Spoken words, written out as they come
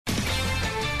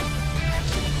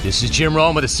This is Jim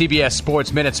Rome with the CBS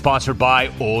Sports Minute, sponsored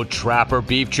by Old Trapper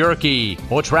Beef Jerky.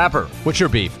 Old Trapper, what's your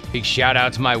beef? Big shout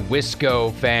out to my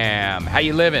Wisco fam. How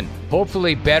you living?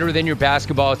 Hopefully better than your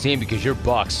basketball team, because your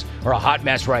Bucks are a hot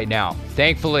mess right now.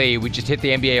 Thankfully, we just hit the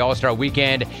NBA All-Star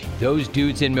weekend. Those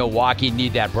dudes in Milwaukee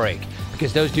need that break,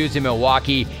 because those dudes in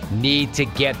Milwaukee need to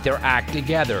get their act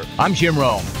together. I'm Jim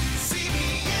Rome.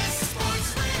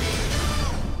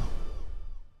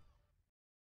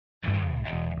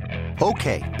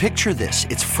 Okay, picture this.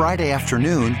 It's Friday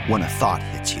afternoon when a thought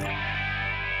hits you.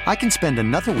 I can spend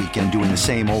another weekend doing the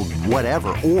same old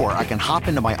whatever, or I can hop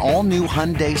into my all-new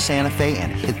Hyundai Santa Fe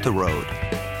and hit the road.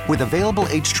 With available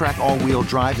H-Track all-wheel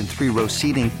drive and 3-row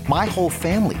seating, my whole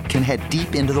family can head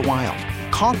deep into the wild.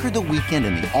 Conquer the weekend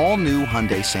in the all-new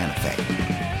Hyundai Santa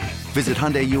Fe. Visit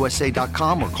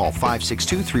HyundaiUSA.com or call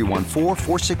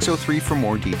 562-314-4603 for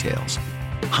more details.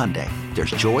 Hyundai,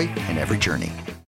 there's joy in every journey.